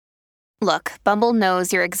Look, Bumble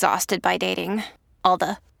knows you're exhausted by dating. All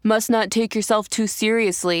the, must not take yourself too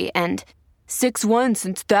seriously, and 6'1"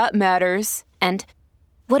 since that matters, and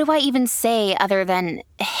what do I even say other than,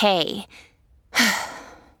 hey?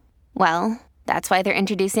 Well, that's why they're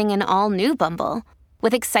introducing an all-new Bumble,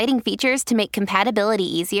 with exciting features to make compatibility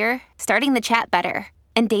easier, starting the chat better,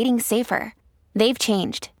 and dating safer. They've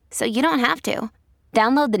changed, so you don't have to.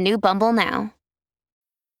 Download the new Bumble now.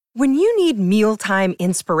 When you need mealtime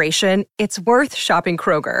inspiration, it's worth shopping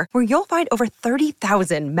Kroger, where you'll find over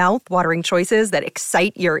 30,000 mouth-watering choices that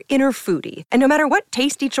excite your inner foodie. And no matter what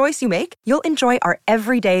tasty choice you make, you'll enjoy our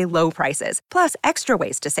everyday low prices, plus extra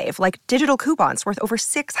ways to save, like digital coupons worth over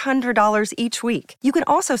 $600 each week. You can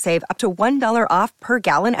also save up to $1 off per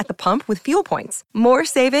gallon at the pump with fuel points. More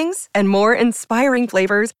savings and more inspiring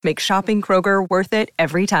flavors make shopping Kroger worth it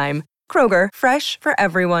every time. Kroger, fresh for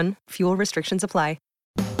everyone. Fuel restrictions apply.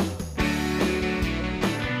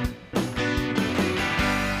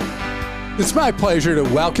 It's my pleasure to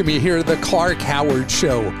welcome you here to the Clark Howard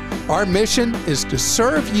Show. Our mission is to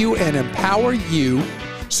serve you and empower you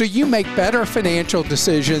so you make better financial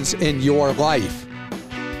decisions in your life.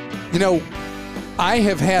 You know, I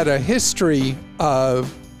have had a history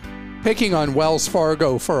of picking on Wells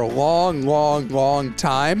Fargo for a long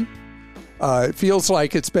time. It feels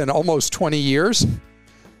like it's been almost 20 years.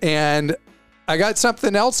 And I got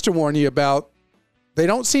something else to warn you about. They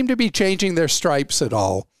don't seem to be changing their stripes at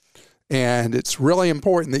all. And it's really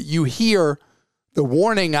important that you hear the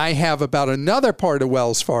warning I have about another part of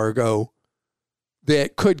Wells Fargo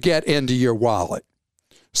that could get into your wallet.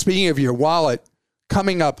 Speaking of your wallet,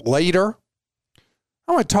 coming up later,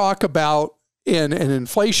 I want to talk about, in an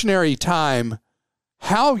inflationary time,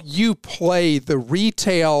 how you play the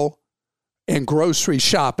retail and grocery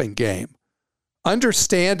shopping game.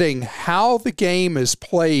 Understanding how the game is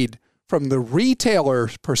played from the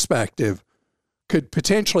retailer's perspective could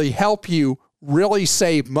potentially help you really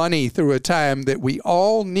save money through a time that we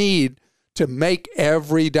all need to make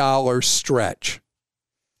every dollar stretch.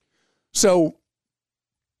 So,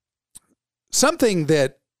 something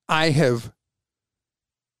that I have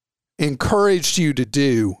encouraged you to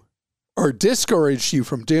do or discouraged you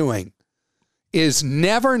from doing is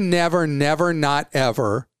never, not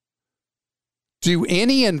ever do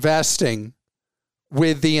any investing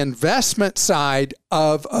with the investment side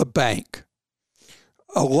of a bank.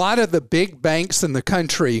 A lot of the big banks in the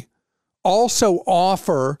country also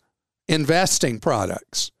offer investing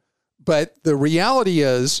products. But the reality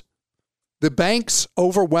is the banks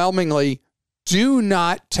overwhelmingly do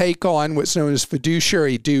not take on what's known as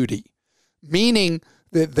fiduciary duty, meaning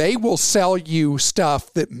that they will sell you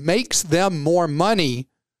stuff that makes them more money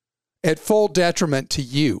at full detriment to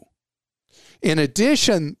you. In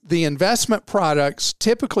addition, the investment products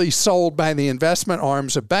typically sold by the investment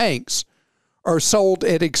arms of banks are sold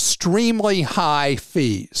at extremely high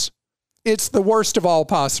fees. It's the worst of all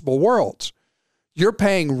possible worlds. You're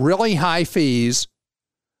paying really high fees,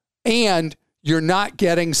 and you're not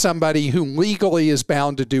getting somebody who legally is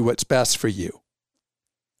bound to do what's best for you.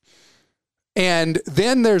 And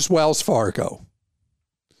then there's Wells Fargo.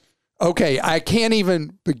 Okay, I can't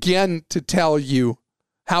even begin to tell you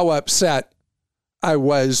how upset I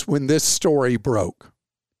was when this story broke.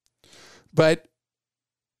 But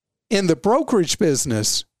in the brokerage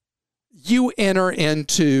business, you enter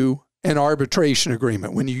into an arbitration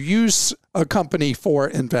agreement when you use a company for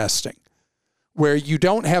investing, where you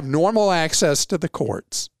don't have normal access to the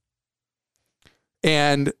courts.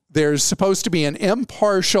 And there's supposed to be an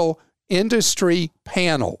impartial industry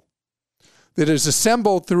panel that is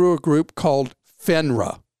assembled through a group called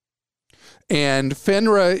FINRA. And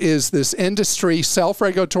FINRA is this industry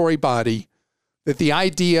self-regulatory body that the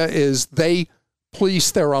idea is they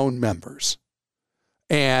police their own members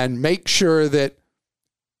and make sure that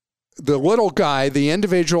the little guy, the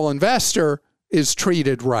individual investor, is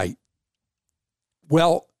treated right.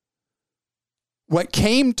 Well, what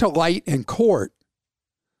came to light in court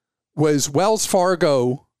was Wells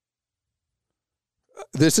Fargo.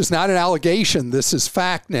 This is not an allegation. This is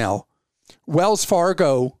fact now. Wells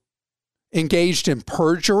Fargo engaged in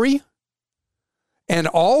perjury and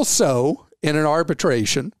also in an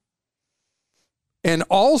arbitration, and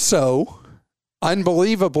also,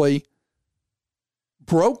 unbelievably,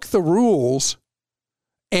 broke the rules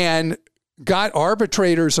and got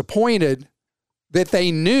arbitrators appointed that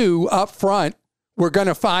they knew up front were going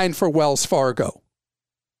to fine for Wells Fargo.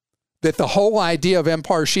 That the whole idea of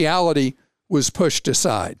impartiality was pushed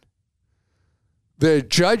aside. The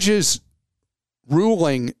judge's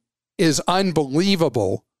ruling is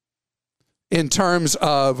unbelievable in terms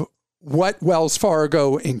of what Wells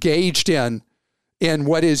Fargo engaged in in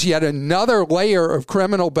what is yet another layer of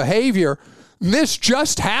criminal behavior. This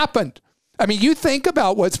just happened. I mean, you think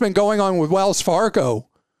about what's been going on with Wells Fargo,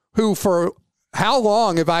 who for how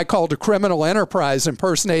long have I called a criminal enterprise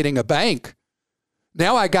impersonating a bank?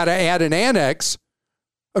 Now I got to add an annex,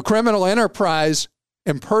 a criminal enterprise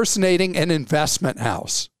impersonating an investment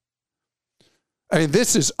house. I mean,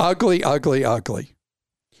 this is ugly, ugly, ugly.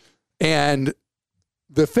 And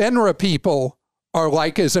the FINRA people are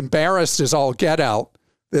like as embarrassed as all get out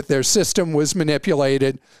that their system was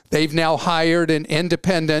manipulated. They've now hired an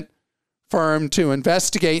independent firm to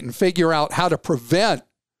investigate and figure out how to prevent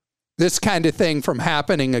this kind of thing from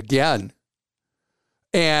happening again.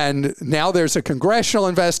 And now there's a congressional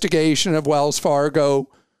investigation of Wells Fargo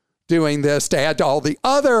doing this to add to all the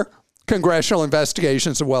other congressional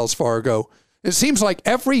investigations of Wells Fargo. It seems like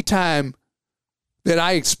every time that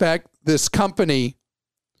I expect this company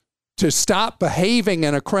to stop behaving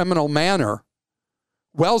in a criminal manner,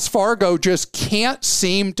 Wells Fargo just can't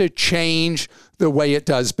seem to change the way it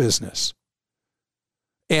does business.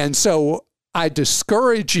 And so I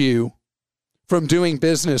discourage you from doing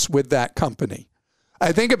business with that company.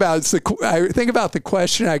 I think about the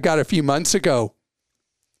question I got a few months ago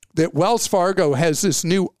that Wells Fargo has this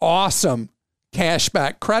new awesome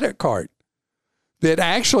cashback credit card that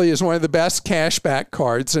actually is one of the best cashback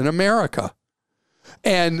cards in America.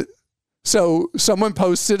 And so someone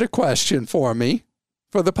posted a question for me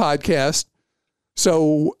for the podcast.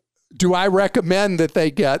 So do I recommend that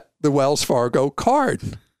they get the Wells Fargo card?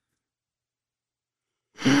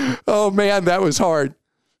 Oh man, that was hard.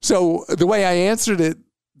 So the way I answered it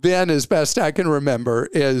then, as best I can remember,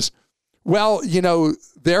 is, well, you know,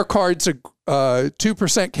 their card's a 2%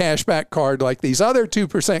 cashback card like these other 2%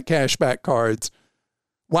 cashback cards.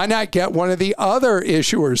 Why not get one of the other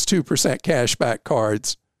issuers' 2% cashback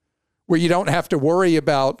cards where you don't have to worry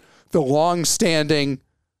about the long-standing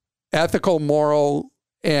ethical, moral,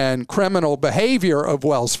 and criminal behavior of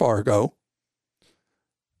Wells Fargo?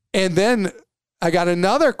 And then I got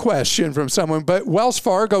another question from someone, but Wells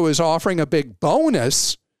Fargo is offering a big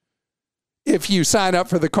bonus if you sign up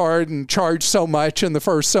for the card and charge so much in the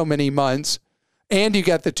first so many months, and you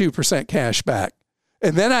get the 2% cash back.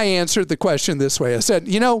 And then I answered the question this way. I said,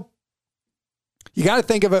 you know, you got to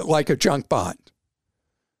think of it like a junk bond.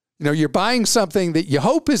 You know, you're buying something that you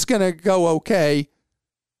hope is going to go okay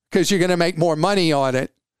because you're going to make more money on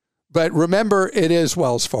it. But remember, it is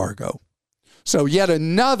Wells Fargo. So yet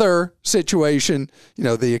another situation, you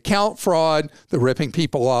know, the account fraud, the ripping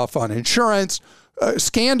people off on insurance,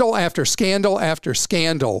 scandal after scandal after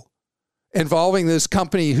scandal involving this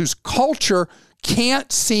company whose culture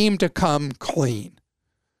can't seem to come clean.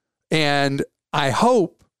 And I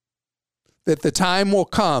hope that the time will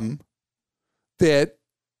come that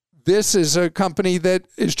this is a company that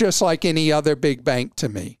is just like any other big bank to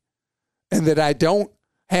me, and that I don't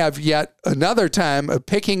have yet another time of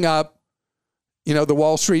picking up, you know, the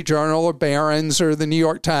Wall Street Journal or Barron's or the New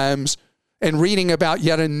York Times and reading about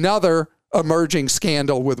yet another emerging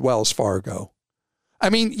scandal with Wells Fargo. I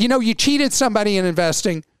mean, you know, you cheated somebody in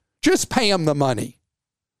investing, just pay them the money.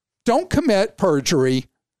 Don't commit perjury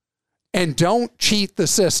and don't cheat the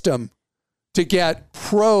system to get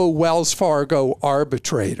pro-Wells Fargo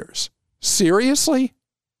arbitrators. Seriously?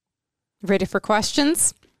 Ready for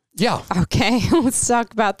questions? Yeah. Okay, let's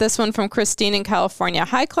talk about this one from Christine in California.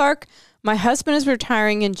 Hi, Clark. My husband is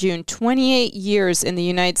retiring in June, 28 years in the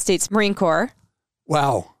United States Marine Corps.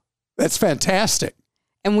 Wow, that's fantastic.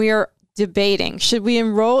 And we are debating, should we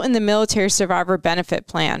enroll in the Military Survivor Benefit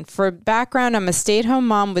Plan? For background, I'm a stay-at-home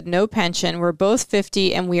mom with no pension. We're both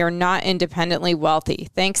 50 and we are not independently wealthy.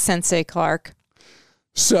 Thanks, Sensei Clark.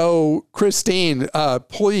 So, Christine,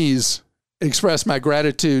 please express my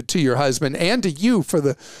gratitude to your husband and to you for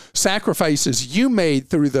the sacrifices you made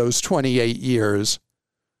through those 28 years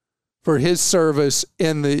for his service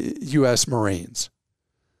in the U.S. Marines.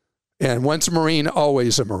 And once a Marine,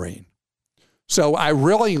 always a Marine. So I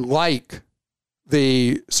really like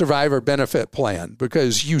the Survivor Benefit Plan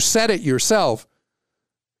because you said it yourself.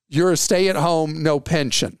 You're a stay-at-home, no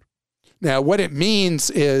pension. Now, what it means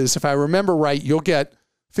is, if I remember right, you'll get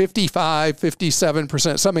 55,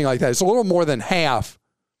 57%, something like that. It's a little more than half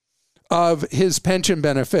of his pension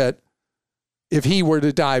benefit if he were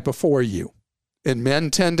to die before you. And men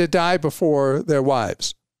tend to die before their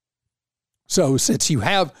wives. So since you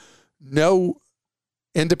have no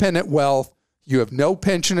independent wealth, you have no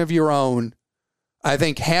pension of your own, I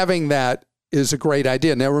think having that is a great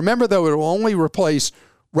idea. Now, remember, though, it will only replace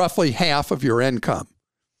roughly half of your income.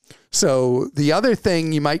 So the other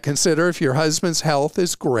thing you might consider, if your husband's health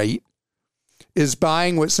is great, is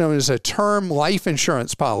buying what's known as a term life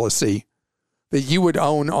insurance policy that you would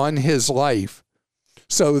own on his life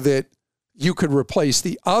so that you could replace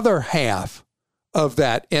the other half of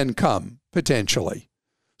that income potentially.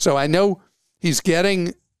 So I know he's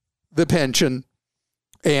getting the pension,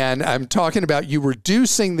 and I'm talking about you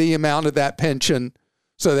reducing the amount of that pension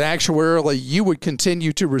so that actuarially you would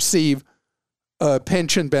continue to receive a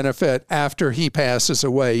pension benefit after he passes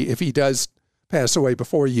away, if he does pass away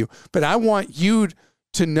before you. But I want you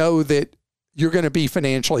to know that you're going to be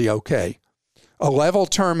financially okay. A level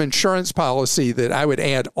term insurance policy that I would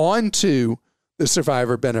add on to the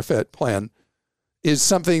survivor benefit plan is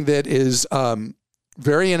something that is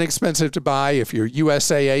very inexpensive to buy if you're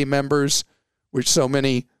USAA members, which so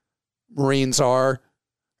many Marines are.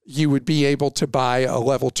 You would be able to buy a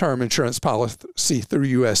level term insurance policy through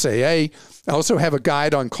USAA. I also have a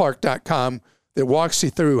guide on Clark.com that walks you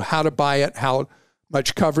through how to buy it, how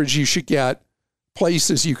much coverage you should get,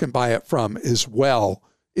 places you can buy it from as well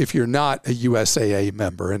if you're not a USAA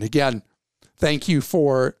member. And again, thank you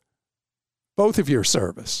for both of your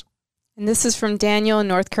service. And this is from Daniel in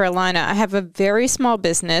North Carolina. I have a very small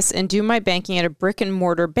business and do my banking at a brick and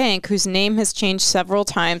mortar bank whose name has changed several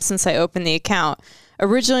times since I opened the account.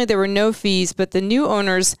 Originally, there were no fees, but the new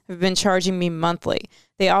owners have been charging me monthly.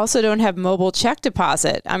 They also don't have mobile check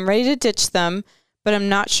deposit. I'm ready to ditch them, but I'm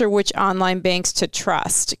not sure which online banks to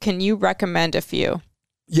trust. Can you recommend a few?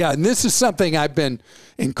 Yeah, and this is something I've been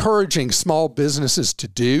encouraging small businesses to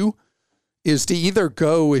do, is to either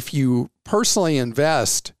go, if you personally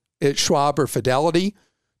invest at Schwab or Fidelity,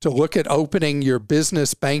 to look at opening your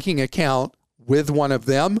business banking account with one of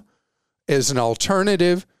them as an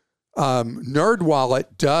alternative.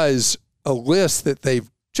 NerdWallet does a list that they've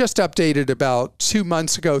just updated about 2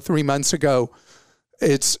 months ago, 3 months ago.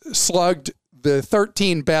 It's slugged the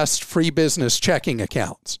 13 best free business checking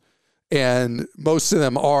accounts. And most of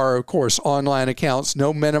them are, of course, online accounts,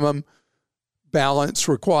 no minimum balance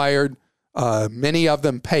required. Many of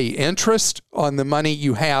them pay interest on the money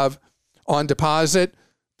you have on deposit.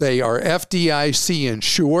 They are FDIC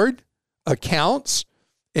insured accounts,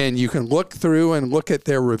 and you can look through and look at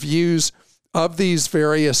their reviews of these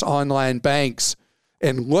various online banks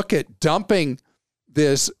and look at dumping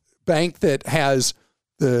this bank that has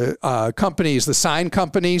the companies, the sign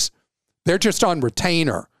companies. They're just on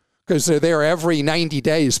retainer because they're there every 90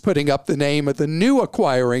 days putting up the name of the new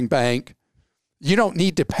acquiring bank. You don't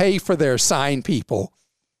need to pay for their sign people.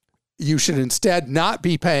 You should instead not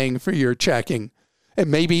be paying for your checking and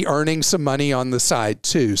maybe earning some money on the side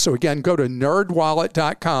too. So again, go to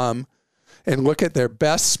nerdwallet.com and look at their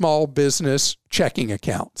best small business checking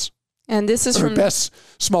accounts. And this is from best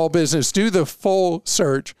small business. Do the full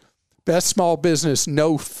search. Best small business,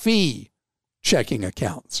 no fee checking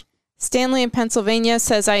accounts. Stanley in Pennsylvania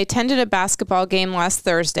says, I attended a basketball game last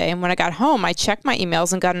Thursday, and when I got home, I checked my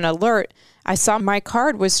emails and got an alert. I saw my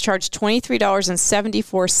card was charged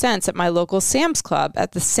 $23.74 at my local Sam's Club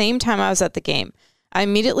at the same time I was at the game. I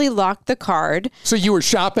immediately locked the card. So you were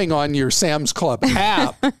shopping on your Sam's Club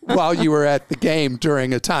app while you were at the game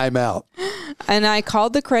during a timeout. And I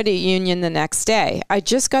called the credit union the next day. I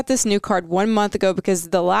just got this new card 1 month ago because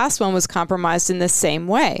the last one was compromised in the same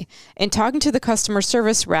way. In talking to the customer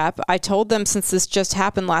service rep, I told them since this just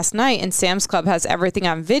happened last night and Sam's Club has everything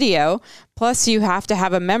on video, plus you have to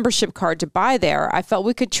have a membership card to buy there, I felt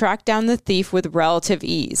we could track down the thief with relative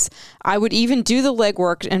ease. I would even do the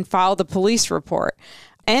legwork and file the police report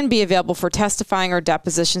and be available for testifying or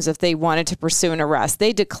depositions if they wanted to pursue an arrest.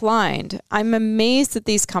 They declined. I'm amazed that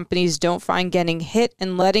these companies don't find getting hit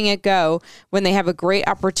and letting it go when they have a great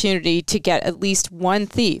opportunity to get at least one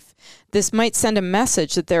thief. This might send a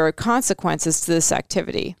message that there are consequences to this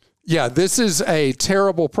activity. Yeah, this is a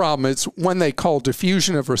terrible problem. It's one they call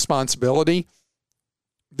diffusion of responsibility,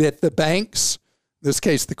 that the banks, in this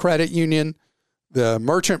case the credit union, the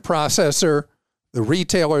merchant processor, the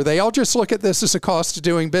retailer, they all just look at this as a cost of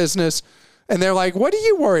doing business. And they're like, what are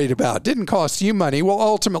you worried about? It didn't cost you money. Well,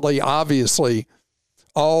 ultimately, obviously,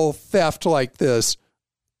 all theft like this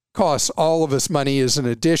costs all of us money as an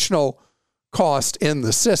additional cost in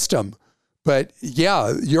the system. But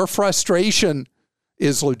yeah, your frustration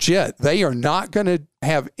is legit. They are not going to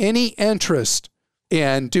have any interest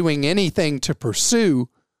in doing anything to pursue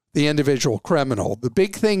the individual criminal. The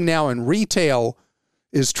big thing now in retail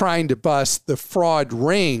is trying to bust the fraud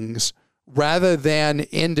rings rather than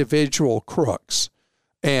individual crooks.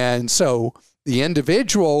 And so the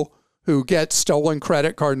individual who gets stolen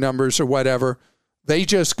credit card numbers or whatever, they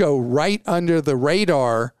just go right under the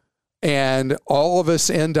radar, and all of us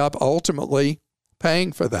end up ultimately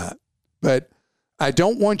paying for that. But I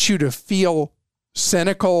don't want you to feel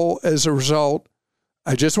cynical as a result.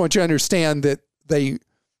 I just want you to understand that they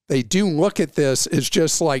they do look at this as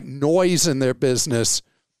just like noise in their business.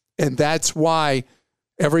 And that's why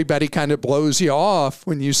everybody kind of blows you off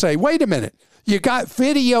when you say, wait a minute, you got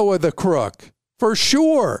video of the crook for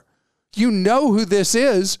sure. You know who this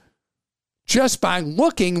is just by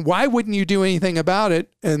looking. Why wouldn't you do anything about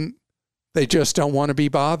it? And they just don't want to be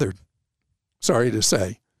bothered. Sorry to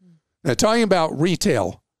say. Now, talking about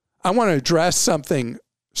retail, I want to address something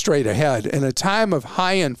straight ahead. In a time of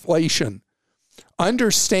high inflation,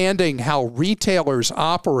 understanding how retailers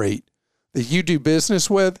operate that you do business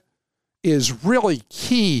with is really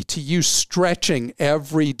key to you stretching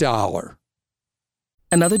every dollar.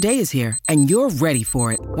 Another day is here, and you're ready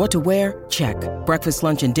for it. What to wear? Check. Breakfast,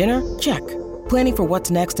 lunch, and dinner? Check. Planning for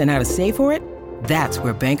what's next and how to save for it? That's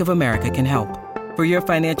where Bank of America can help. For your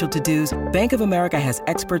financial to-dos, Bank of America has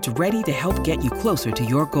experts ready to help get you closer to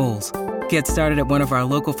your goals. Get started at one of our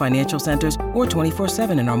local financial centers or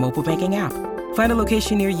 24/7 in our mobile banking app. Find a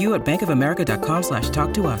location near you at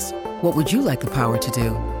bankofamerica.com/talktous. What would you like the power to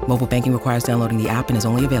do? Mobile banking requires downloading the app and is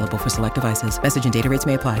only available for select devices. Message and data rates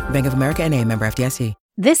may apply. Bank of America N.A., member FDIC.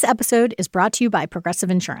 This episode is brought to you by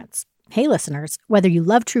Progressive Insurance. Hey, listeners, whether you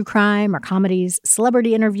love true crime or comedies,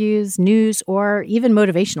 celebrity interviews, news, or even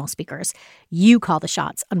motivational speakers, you call the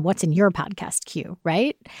shots on what's in your podcast queue,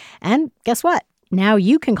 right? And guess what? Now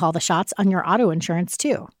you can call the shots on your auto insurance,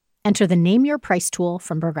 too. Enter the Name Your Price tool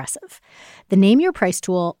from Progressive. The Name Your Price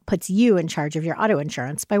tool puts you in charge of your auto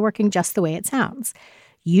insurance by working just the way it sounds.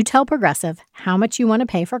 You tell Progressive how much you want to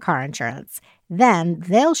pay for car insurance. Then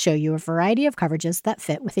they'll show you a variety of coverages that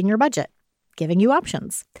fit within your budget, giving you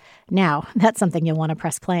options. Now, that's something you'll want to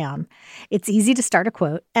press play on. It's easy to start a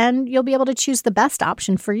quote, and you'll be able to choose the best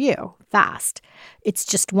option for you fast. It's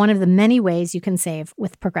just one of the many ways you can save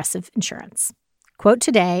with Progressive Insurance. Quote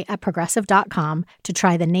today at Progressive.com to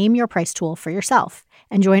try the Name Your Price tool for yourself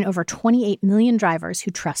and join over 28 million drivers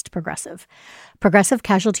who trust Progressive. Progressive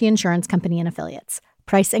Casualty Insurance Company and Affiliates.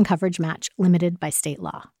 Price and coverage match limited by state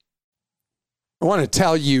law. I want to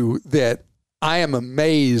tell you that I am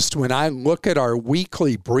amazed when I look at our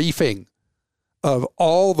weekly briefing of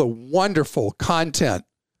all the wonderful content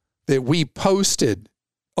that we posted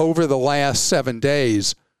over the last 7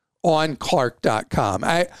 days on Clark.com.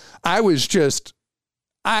 I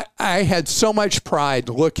had so much pride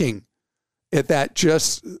looking at that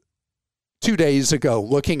just 2 days ago,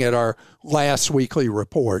 looking at our last weekly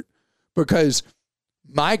report, because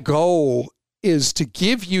my goal is to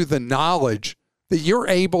give you the knowledge that you're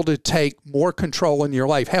able to take more control in your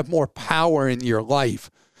life, have more power in your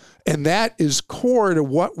life. And that is core to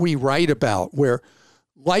what we write about, where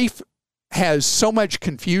life has so much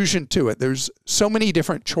confusion to it. There's so many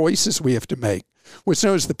different choices we have to make, what's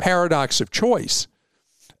known as the paradox of choice.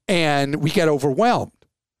 And we get overwhelmed.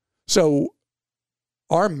 So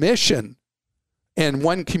our mission, and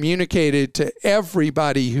one communicated to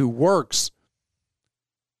everybody who works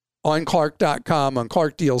on Clark.com, on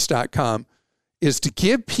ClarkDeals.com, is to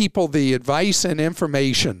give people the advice and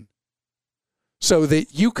information so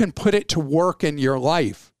that you can put it to work in your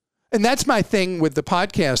life. And that's my thing with the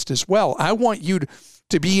podcast as well. I want you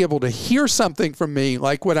to be able to hear something from me,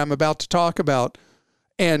 like what I'm about to talk about,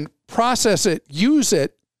 and process it, use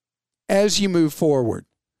it as you move forward.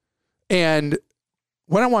 And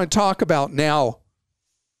what I want to talk about now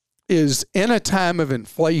is, in a time of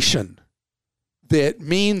inflation, that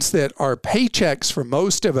means that our paychecks, for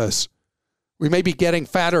most of us, we may be getting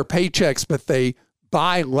fatter paychecks, but they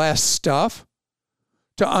buy less stuff.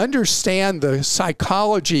 To understand the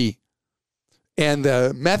psychology and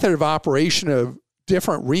the method of operation of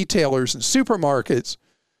different retailers and supermarkets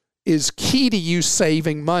is key to you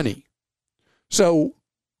saving money. So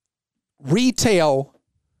retail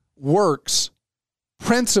works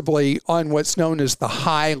principally on what's known as the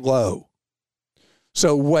high-low.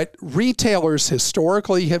 So what retailers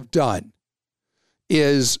historically have done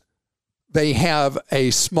is they have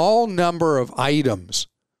a small number of items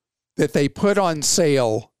that they put on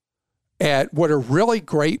sale at what are really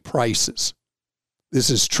great prices. This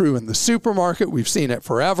is true in the supermarket. We've seen it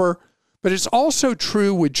forever. But it's also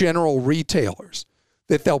true with general retailers,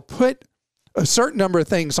 that they'll put a certain number of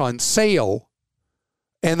things on sale,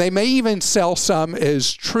 and they may even sell some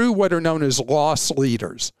as true what are known as loss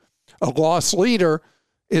leaders. A loss leader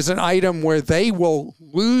is an item where they will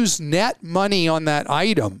lose net money on that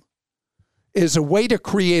item, is a way to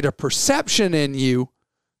create a perception in you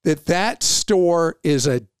that that store is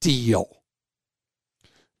a deal.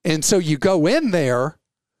 And so you go in there,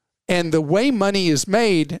 and the way money is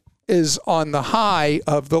made is on the high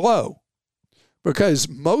of the low, because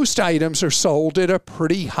most items are sold at a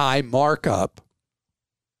pretty high markup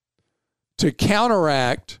to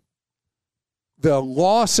counteract the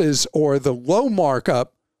losses or the low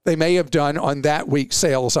markup they may have done on that week's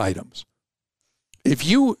sales items. If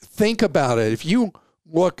you think about it, if you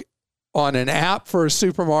look on an app for a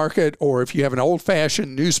supermarket, or if you have an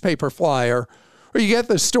old-fashioned newspaper flyer, or you get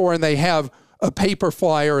the store and they have a paper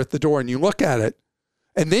flyer at the door and you look at it,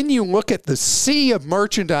 and then you look at the sea of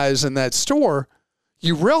merchandise in that store,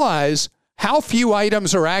 you realize how few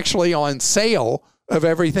items are actually on sale of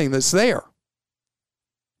everything that's there.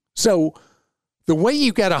 So the way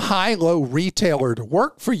you get a high-low retailer to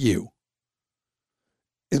work for you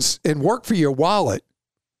and work for your wallet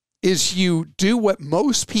is you do what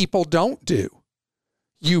most people don't do.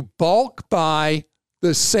 You bulk buy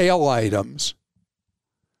the sale items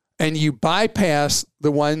and you bypass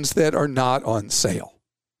the ones that are not on sale.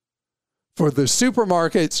 For the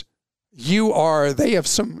supermarkets, they have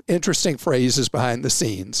some interesting phrases behind the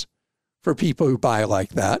scenes for people who buy like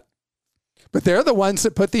that. But they're the ones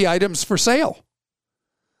that put the items for sale.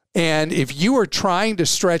 And if you are trying to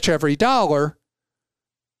stretch every dollar,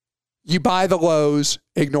 you buy the lows,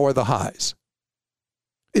 ignore the highs.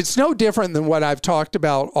 It's no different than what I've talked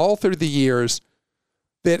about all through the years,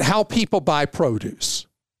 that how people buy produce.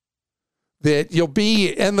 That you'll be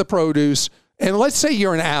in the produce, and let's say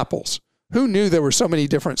you're in apples. Who knew there were so many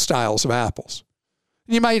different styles of apples?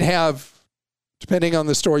 You might have, depending on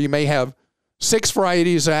the store, you may have 6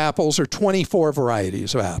 varieties of apples or 24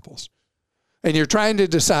 varieties of apples. And you're trying to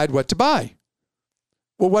decide what to buy.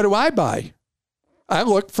 Well, what do I buy? I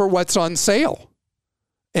look for what's on sale.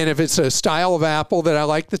 And if it's a style of apple that I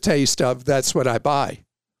like the taste of, that's what I buy.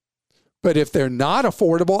 But if they're not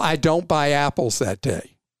affordable, I don't buy apples that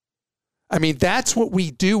day. I mean, that's what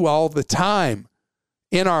we do all the time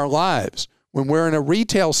in our lives. When we're in a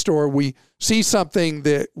retail store, we see something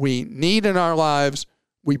that we need in our lives,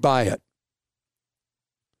 we buy it.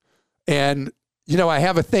 And, I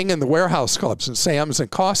have a thing in the warehouse clubs in Sam's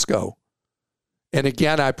and Costco. And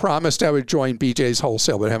again, I promised I would join BJ's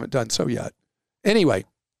Wholesale, but I haven't done so yet. Anyway,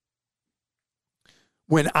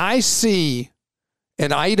 when I see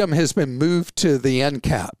an item has been moved to the end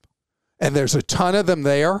cap and there's a ton of them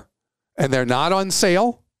there and they're not on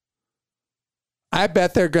sale, I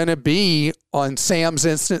bet they're going to be on Sam's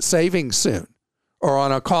Instant Savings soon or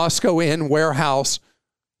on a Costco in warehouse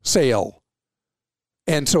sale.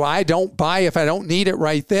 And so I don't buy if I don't need it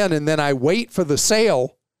right then, and then I wait for the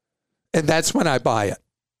sale, and that's when I buy it.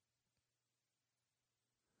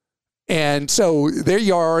 And so there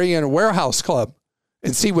you are in a warehouse club.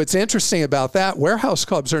 And see what's interesting about that, warehouse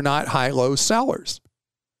clubs are not high-low sellers.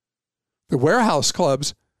 The warehouse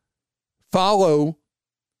clubs follow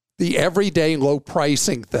the everyday low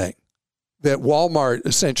pricing thing that Walmart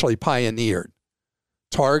essentially pioneered.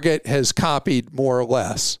 Target has copied more or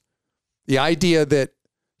less. The idea that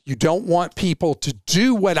you don't want people to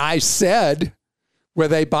do what I said, where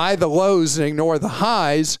they buy the lows and ignore the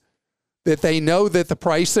highs, that they know that the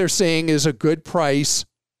price they're seeing is a good price.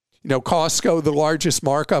 Costco, the largest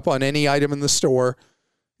markup on any item in the store,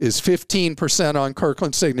 is 15% on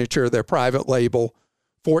Kirkland Signature, their private label,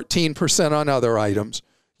 14% on other items.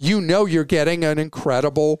 You're getting an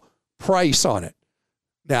incredible price on it.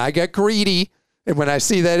 Now, I get greedy, and when I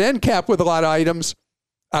see that end cap with a lot of items,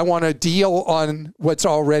 I want a deal on what's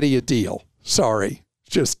already a deal. Sorry,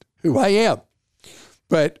 just who I am.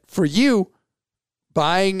 But for you,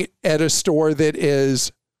 buying at a store that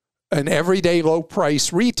is an everyday low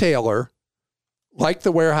price retailer, like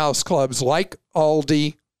the warehouse clubs, like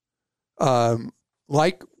Aldi,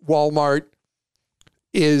 like Walmart,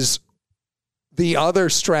 is the other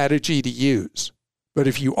strategy to use. But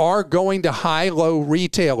if you are going to high-low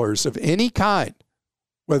retailers of any kind,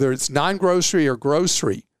 whether it's non-grocery or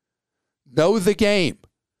grocery, know the game.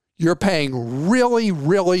 You're paying really,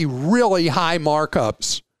 really, really high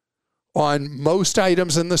markups on most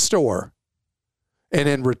items in the store, and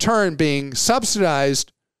in return being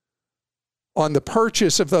subsidized on the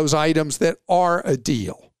purchase of those items that are a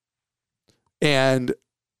deal. And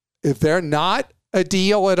if they're not a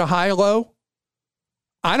deal at a high-low,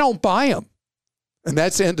 I don't buy them. And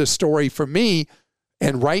that's end of story for me.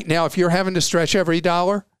 And right now, if you're having to stretch every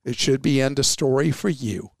dollar, it should be end of story for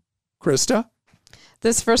you. Krista?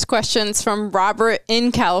 This first question's from Robert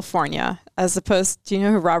in California, do you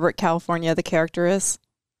know who Robert California, the character, is?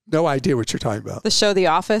 No idea what you're talking about. The show The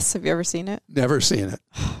Office. Have you ever seen it? Never seen it.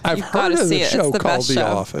 I've heard of the show called The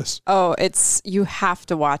Office. Oh, you have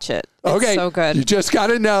to watch it. It's okay, so good. You just got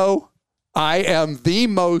to know I am the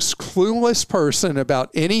most clueless person about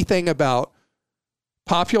anything about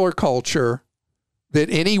popular culture that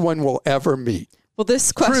anyone will ever meet. Well,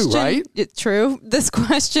 this question, true, right? True. This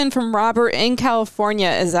question from Robert in California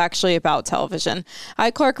is actually about television.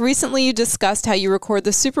 Hi, Clark. Recently, you discussed how you record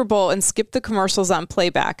the Super Bowl and skip the commercials on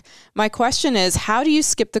playback. My question is, how do you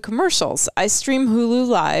skip the commercials? I stream Hulu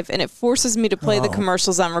Live, and it forces me to play the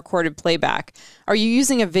commercials on recorded playback. Are you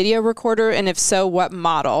using a video recorder? And if so, what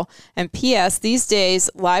model? And P.S., these days,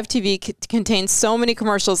 live TV contains so many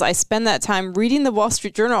commercials. I spend that time reading the Wall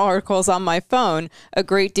Street Journal articles on my phone, a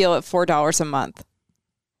great deal at $4 a month.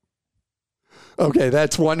 Okay,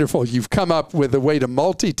 that's wonderful. You've come up with a way to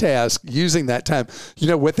multitask using that time. You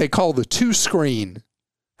know what they call the two-screen,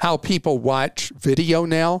 how people watch video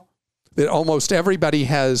now, that almost everybody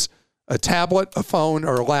has a tablet, a phone,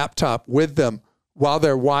 or a laptop with them while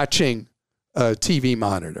they're watching a TV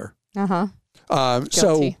monitor.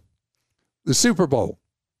 So the Super Bowl,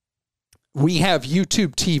 we have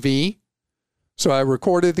YouTube TV. So I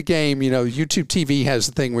recorded the game. You know, YouTube TV has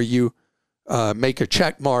the thing where you make a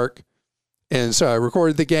check mark. And so I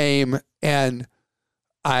recorded the game, and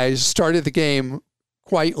I started the game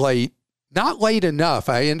quite late. Not late enough.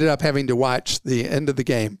 I ended up having to watch the end of the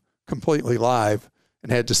game completely live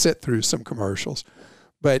and had to sit through some commercials.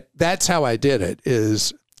 But that's how I did it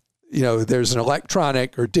is, you know, there's an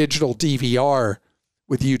electronic or digital DVR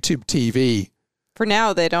with YouTube TV. For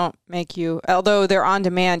now, they don't make you, although they're on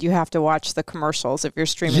demand, you have to watch the commercials if you're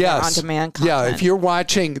streaming on demand content. Yeah, if you're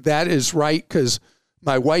watching, that is right, because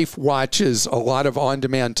my wife watches a lot of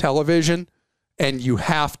on-demand television, and you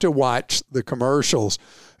have to watch the commercials,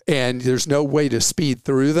 and there's no way to speed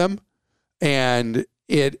through them. And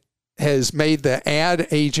it has made the ad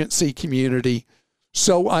agency community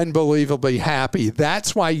so unbelievably happy.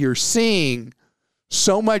 That's why you're seeing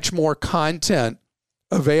so much more content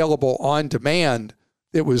available on demand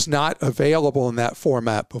that was not available in that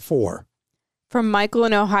format before. From Michael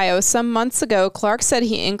in Ohio, some months ago, Clark said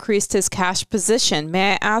he increased his cash position.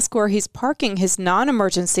 May I ask where he's parking his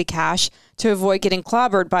non-emergency cash to avoid getting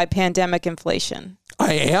clobbered by pandemic inflation?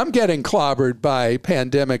 I am getting clobbered by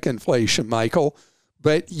pandemic inflation, Michael,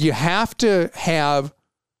 but you have to have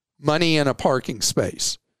money in a parking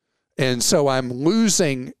space. And so I'm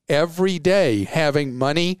losing every day having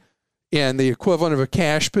money in the equivalent of a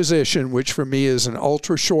cash position, which for me is an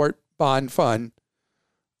ultra short bond fund.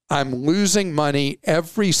 I'm losing money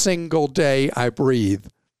every single day I breathe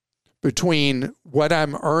between what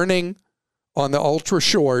I'm earning on the ultra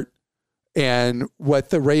short and what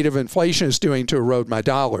the rate of inflation is doing to erode my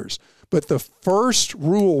dollars. But the first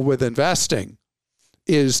rule with investing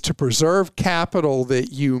is to preserve capital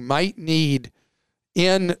that you might need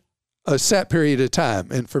in a set period of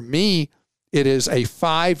time. And for me, it is a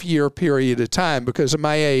 5-year period of time because of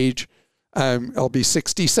my age. I'll be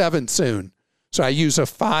 67 soon. So I use a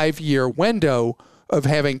 5-year window of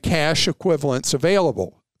having cash equivalents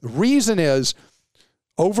available. The reason is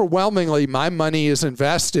overwhelmingly my money is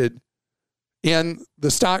invested in the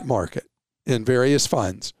stock market in various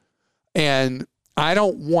funds. And I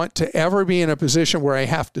don't want to ever be in a position where I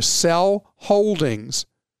have to sell holdings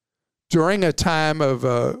during a time of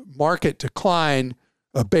a market decline,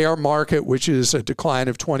 a bear market, which is a decline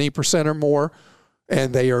of 20% or more.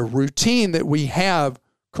 And they are routine that we have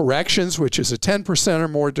corrections, which is a 10% or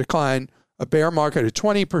more decline, a bear market, a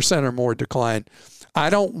 20% or more decline. I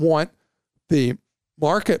don't want the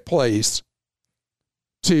marketplace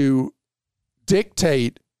to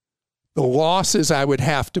dictate the losses I would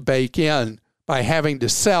have to bake in by having to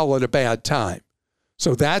sell at a bad time.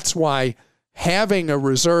 So that's why having a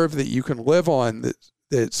reserve that you can live on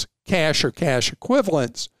that's cash or cash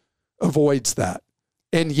equivalents avoids that.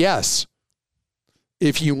 And yes,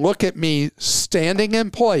 if you look at me standing in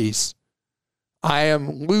place, I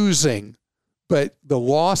am losing, but the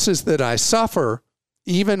losses that I suffer,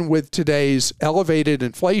 even with today's elevated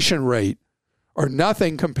inflation rate, are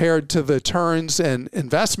nothing compared to the turns in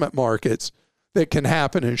investment markets that can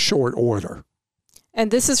happen in short order. And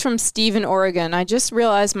this is from Steve in Oregon. I just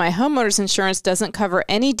realized my homeowner's insurance doesn't cover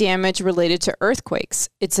any damage related to earthquakes.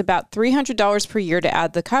 It's about $300 per year to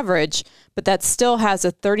add the coverage, but that still has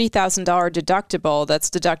a $30,000 deductible that's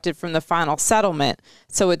deducted from the final settlement,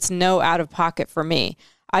 so it's no out-of-pocket for me.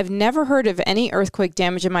 I've never heard of any earthquake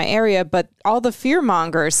damage in my area, but all the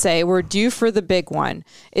fearmongers say we're due for the big one.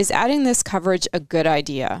 Is adding this coverage a good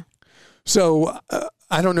idea? So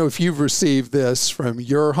I don't know if you've received this from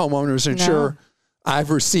your homeowner's insurer. No.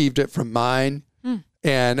 I've received it from mine,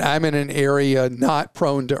 and I'm in an area not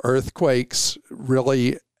prone to earthquakes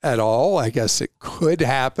really at all. I guess it could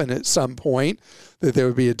happen at some point that there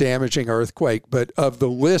would be a damaging earthquake, but of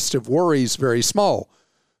the list of worries, very small.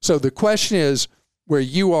 So the question is, where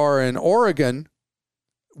you are in Oregon,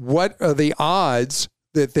 what are the odds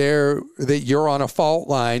that you're on a fault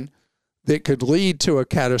line that could lead to a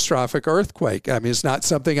catastrophic earthquake. I mean, it's not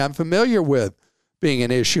something I'm familiar with being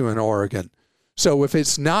an issue in Oregon. So if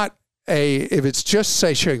it's just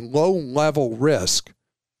such a low level risk,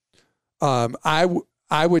 I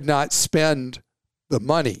would not spend the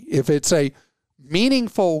money. If it's a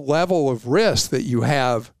meaningful level of risk that you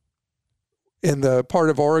have in the part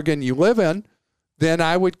of Oregon you live in, then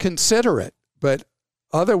I would consider it. But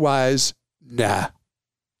otherwise, nah,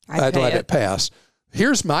 I'd let it pass.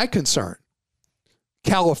 Here's my concern.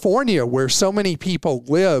 California, where so many people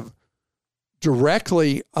live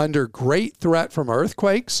directly under great threat from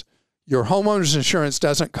earthquakes, your homeowner's insurance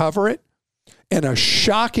doesn't cover it. And a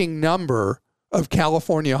shocking number of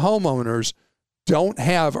California homeowners don't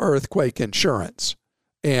have earthquake insurance.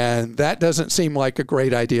 And that doesn't seem like a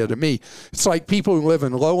great idea to me. It's like people who live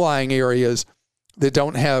in low-lying areas that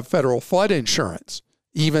don't have federal flood insurance,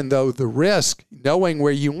 even though the risk, knowing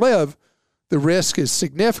where you live, the risk is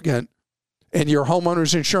significant, and your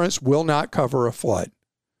homeowner's insurance will not cover a flood.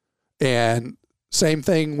 And same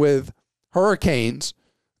thing with hurricanes,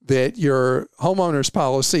 that your homeowner's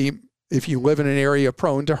policy, if you live in an area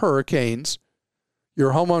prone to hurricanes,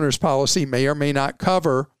 your homeowner's policy may or may not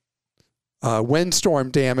cover windstorm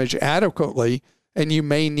damage adequately, and you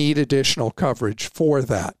may need additional coverage for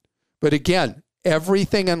that. But again,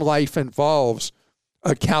 everything in life involves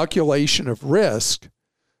a calculation of risk.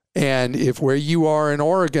 And if where you are in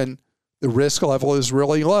Oregon, the risk level is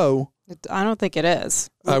really low, I don't think it is.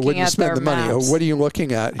 I wouldn't spend the money. What are you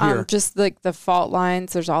looking at here? Just like the fault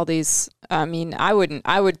lines. There's all these. I mean, I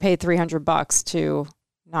would pay $300 to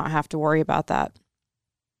not have to worry about that.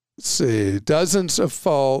 Let's see, dozens of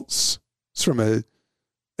faults. It's from a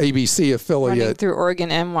ABC affiliate. Running through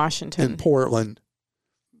Oregon and Washington. In Portland.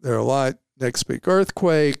 There are a lot. Next big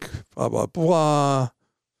earthquake, blah, blah, blah.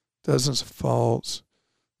 Dozens of faults.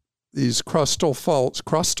 These crustal faults.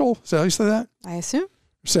 Crustal? Is that how you say that? I assume.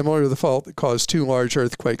 Similar to the fault that caused 2 large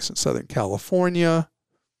earthquakes in Southern California.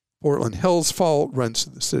 Portland Hills Fault runs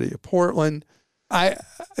through the city of Portland. I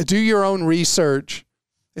do your own research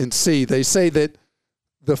and see. They say that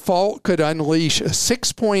the fault could unleash a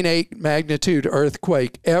 6.8 magnitude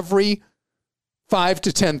earthquake every 5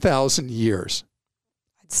 to 10,000 years.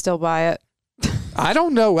 I'd still buy it. I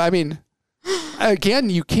don't know. I mean,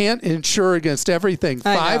 again, you can't insure against everything.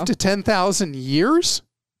 5 to 10,000 years?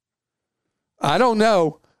 I don't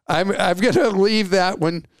know. I'm going to leave that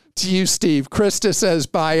one to you, Steve. Krista says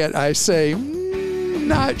buy it. I say,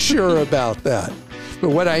 not sure about that. But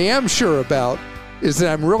what I am sure about is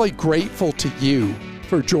that I'm really grateful to you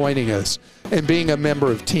for joining us and being a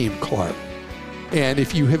member of Team Clark. And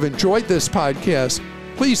if you have enjoyed this podcast,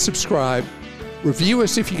 please subscribe, review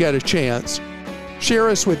us if you get a chance, share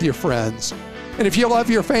us with your friends. And if you love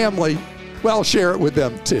your family, well, share it with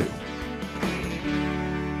them too.